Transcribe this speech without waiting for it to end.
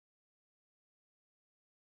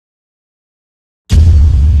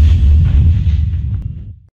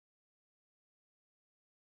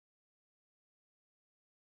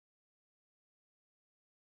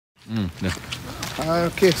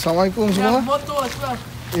Okey, Assalamualaikum semua.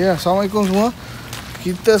 Ya, Assalamualaikum semua.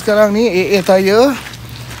 Kita sekarang ni AA TYRE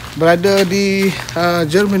berada di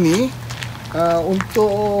Germany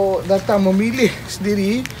untuk datang memilih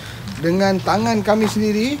sendiri dengan tangan kami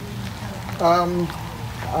sendiri.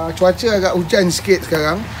 Cuaca agak hujan sikit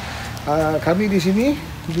sekarang. Kami di sini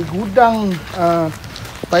di gudang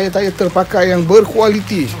tayar-tayar terpakai yang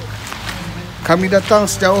berkualiti. Kami datang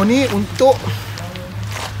sejauh ni untuk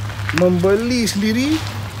membeli sendiri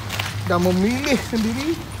dan memilih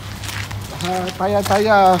sendiri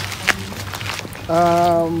tayar-tayar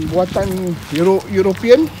buatan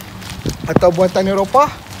European atau buatan Eropah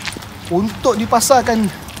untuk dipasarkan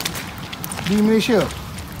di Malaysia.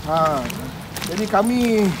 Jadi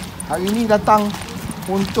kami hari ini datang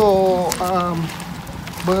untuk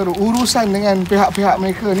berurusan dengan pihak-pihak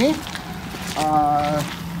mereka ni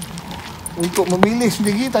untuk memilih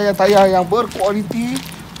sendiri tayar-tayar yang berkualiti,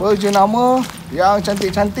 berjenama, yang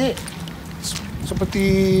cantik-cantik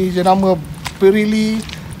seperti jenama Pirelli,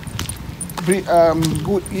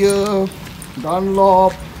 Goodyear,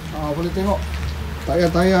 Dunlop. Boleh tengok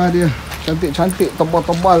tayar-tayar dia cantik-cantik,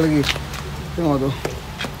 tebal-tebal lagi. Tengok tu,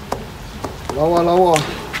 lawa-lawa.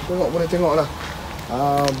 Boleh tengok lah.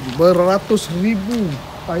 Beratus ribu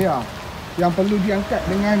tayar yang perlu diangkat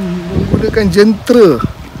dengan menggunakan jentera.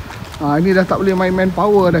 Ini dah tak boleh main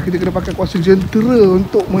power dah. Kita kena pakai kuasa jentera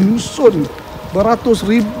untuk menyusun beratus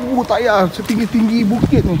ribu tayar setinggi-tinggi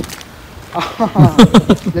bukit ni.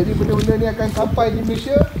 Jadi benda-benda ni akan sampai di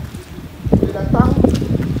Malaysia. Kita datang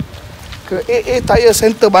ke AA TYRE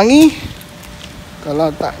Centre Bangi. Kalau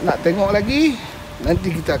tak nak tengok lagi, nanti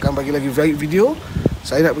kita akan bagi lagi video.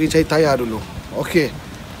 Saya nak pergi cari tayar dulu. Okey,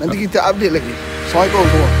 nanti kita update lagi. Assalamualaikum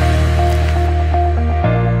semua.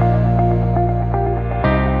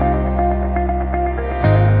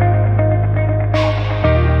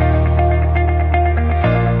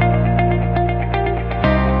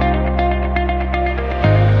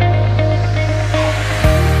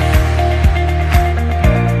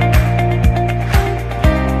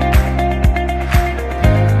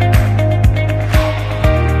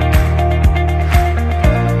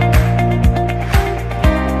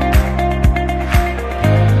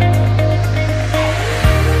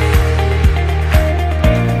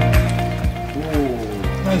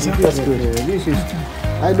 That's good. This is,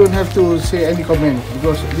 I don't have to say any comment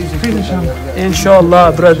because this is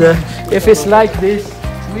Inshallah, brother. If it's like this,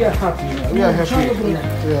 we are happy. We are happy.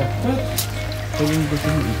 Yeah.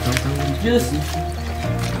 Just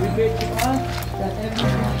we make sure that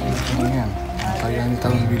everything Tayar ni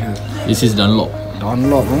tahu bila. This is Dunlop.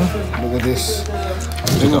 Dunlop, look at this.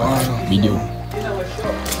 Tengok video.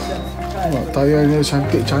 Tayarnya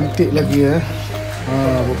cantik-cantik lagi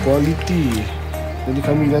berkualiti. Jadi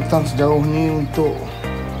kami datang sejauh ni untuk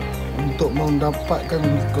mendapatkan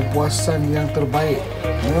kepuasan yang terbaik.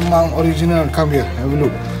 Memang original. Come here, have a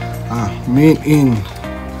look. Made in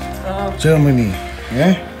Germany.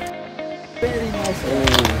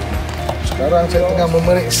 Sekarang saya tengah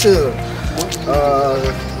memeriksa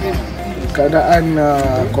keadaan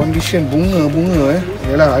condition bunga-bunga.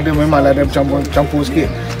 Yalah, ada memang ada campur sikit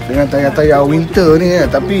dengan tayar-tayar winter ni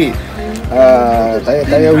tapi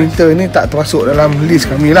tayar-tayar winter ni tak termasuk dalam list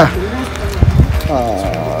kami lah.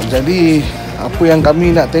 Jadi apa yang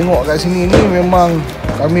kami nak tengok kat sini ni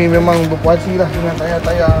kami memang berpuas hati lah dengan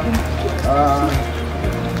tayar-tayar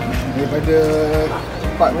daripada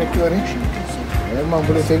tempat mereka ni. Memang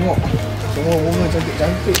boleh tengok semua bunga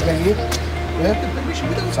cantik-cantik lagi.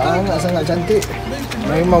 Sangat-sangat cantik.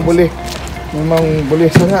 Memang boleh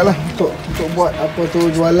sangat lah untuk buat apa tu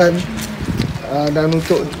jualan. Dan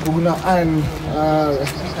untuk penggunaan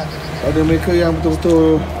pada mereka yang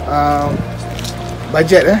betul-betul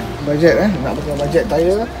bajet nak pakai bajet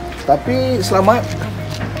tayar, tapi selamat,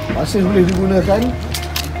 masih boleh digunakan.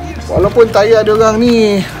 Walaupun tayar diorang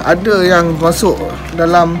ni ada yang masuk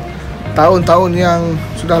dalam tahun-tahun yang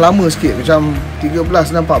sudah lama sikit, macam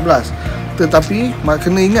 13 dan 14, tetapi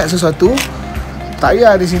kena ingat sesuatu,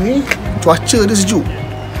 tayar di sini cuaca dia sejuk.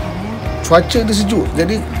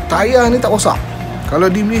 Jadi tayar ni tak rosak. Kalau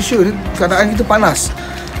di Malaysia ni keadaan kita panas.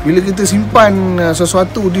 Bila kita simpan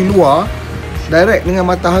sesuatu di luar direct dengan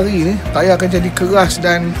matahari ni, tayar akan jadi keras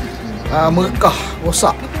dan merekah,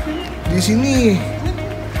 rosak. Di sini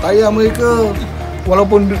tayar mereka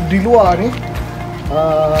walaupun di luar ni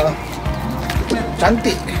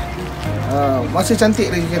cantik. Masih cantik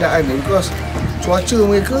lagi keadaan ni because cuaca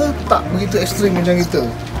mereka tak begitu ekstrim macam kita.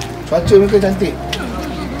 Cuaca mereka cantik.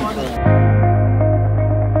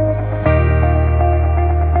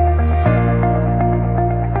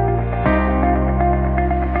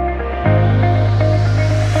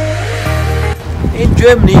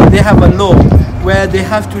 Germany, they have a law where they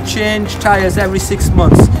have to change tires every 6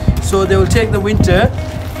 months. So they will take the winter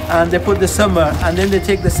and they put the summer, and then they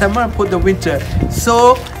take the summer and put the winter.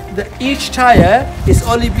 So each tire is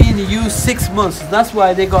only being used 6 months. That's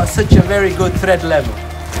why they got such a very good tread level.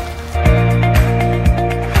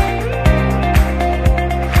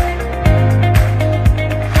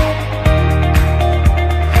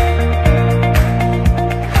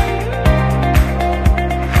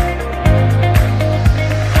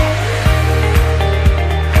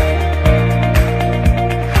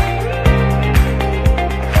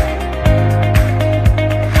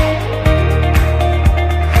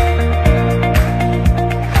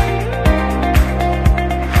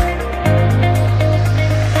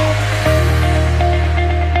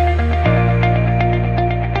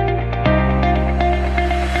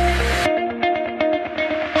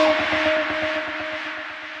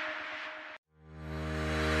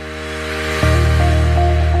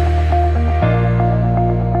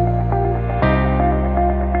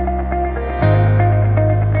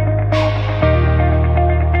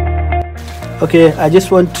 Okay, I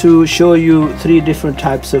just want to show you 3 different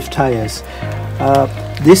types of tires.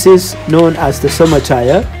 This is known as the summer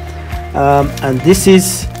tire, and this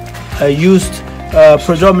is used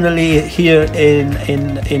predominantly here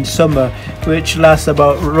in summer, which lasts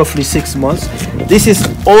about roughly 6 months. This is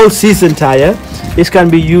all season tire. This can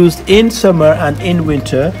be used in summer and in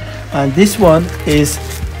winter, and this one is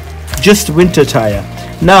just winter tire.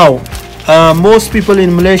 Now, most people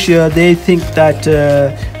in Malaysia, they think that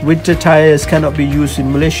winter tires cannot be used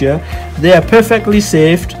in Malaysia. They are perfectly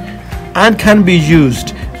safe and can be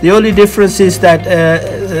used. The only difference is that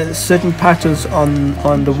certain patterns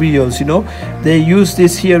on the wheels, you know, they use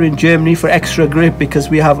this here in Germany for extra grip because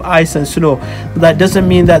we have ice and snow. But that doesn't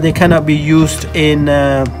mean that they cannot be used in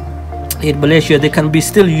Malaysia. They can be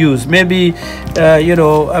still used. Maybe you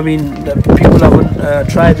know, I mean, people haven't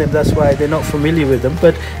tried them, that's why they're not familiar with them.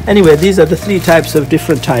 But anyway, these are the 3 types of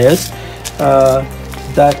different tires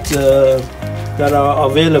that are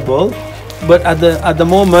available. But at the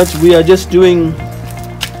moment we are just doing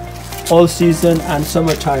all season and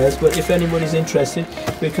summer tires. But if anybody's interested,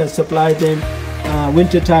 we can supply them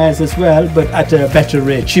winter tires as well, but at a better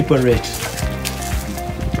rate, cheaper rate.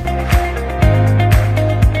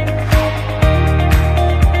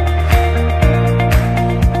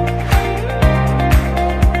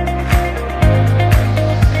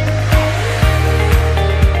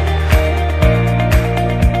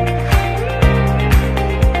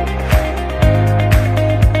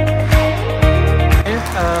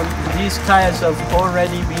 These tires have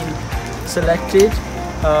already been selected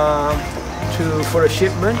for a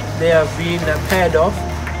shipment. They have been paired off,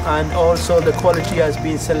 and also the quality has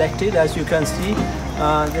been selected. As you can see,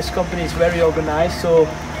 this company is very organized, so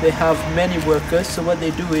they have many workers. So what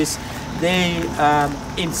they do is they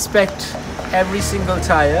inspect every single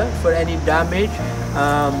tire for any damage.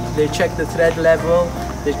 They check the tread level,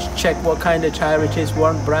 they check what kind of tire it is,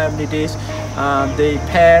 what brand it is. They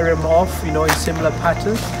pair them off, you know, in similar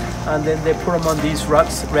patterns, and then they put them on these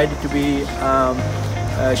racks ready to be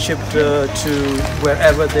shipped to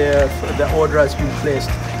wherever the order has been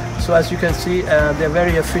placed. So as you can see, they're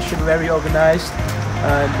very efficient, very organized,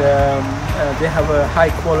 and they have a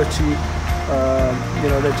high quality, you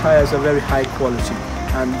know, the tires are very high quality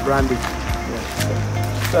and branded.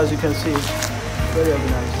 Yeah. So as you can see, very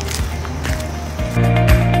organized.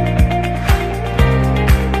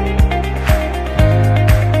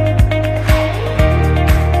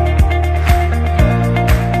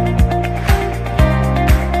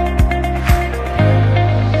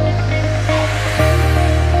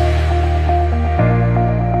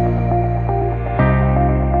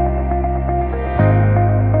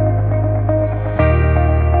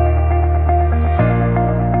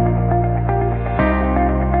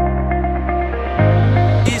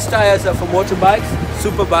 Tires are for motorbikes,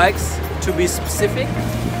 super bikes to be specific,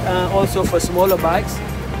 also for smaller bikes.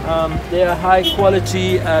 They are high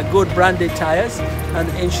quality, good branded tires, and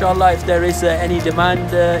inshallah if there is any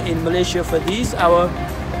demand in Malaysia for these, our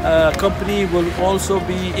company will also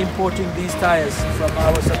be importing these tires from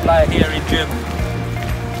our supplier here in Germany.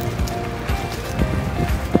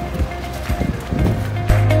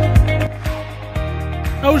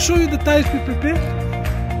 I will show you the tires we prepared.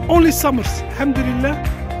 Only summers, alhamdulillah.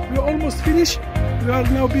 We are almost finished. We are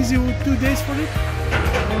now busy with 2 days for it,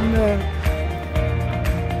 and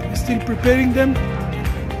still preparing them.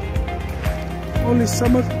 Only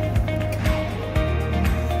summer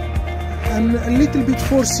and a little bit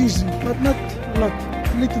for season, but not a lot.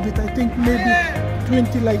 A little bit, I think maybe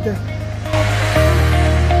 20 like that.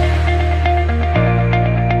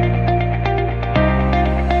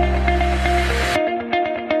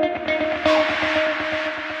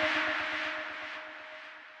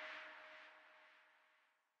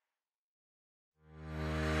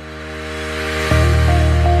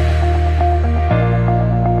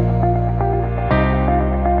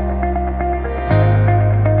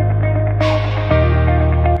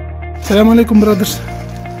 Assalamu alaikum, brothers.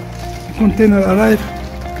 Container arrive.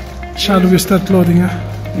 Inshallah we start loading.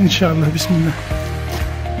 Inshallah, bismillah.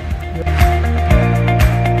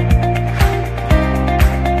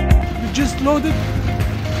 We just loaded.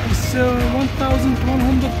 It's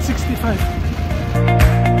 1,165.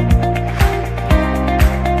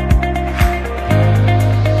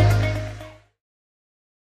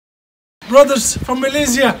 Brothers from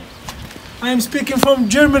Malaysia, I am speaking from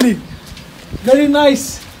Germany. Very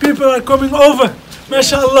nice people are coming over,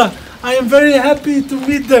 mashallah. I am very happy to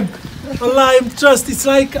meet them. Allah, I am trust. It's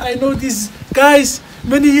like I know these guys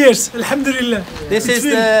many years, alhamdulillah. This is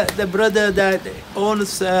the brother that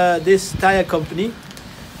owns this tire company,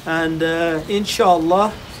 and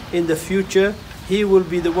inshallah in the future he will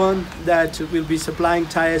be the one that will be supplying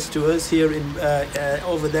tires to us here in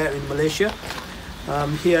over there in Malaysia.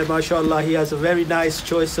 Here, mashallah, he has a very nice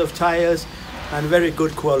choice of tires and very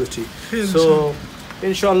good quality. So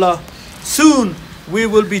inshallah soon we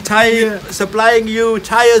will be supplying you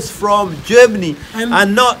tires from Germany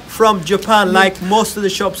and not from Japan, like most of the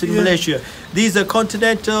shops in Malaysia. These are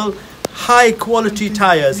Continental high quality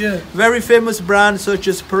tires, very famous brands such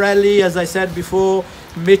as Pirelli, as I said before,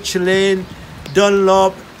 Michelin,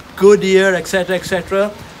 Dunlop, Goodyear, etc,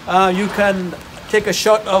 etc. You can take a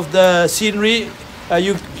shot of the scenery.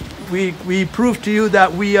 We prove to you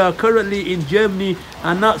that we are currently in Germany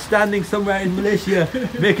and not standing somewhere in Malaysia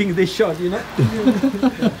making this shot, you know.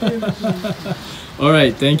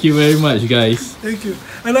 Alright, thank you very much, guys. Thank you.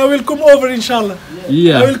 And I will come over, inshallah.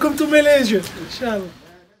 Yeah. I will come to Malaysia, inshallah.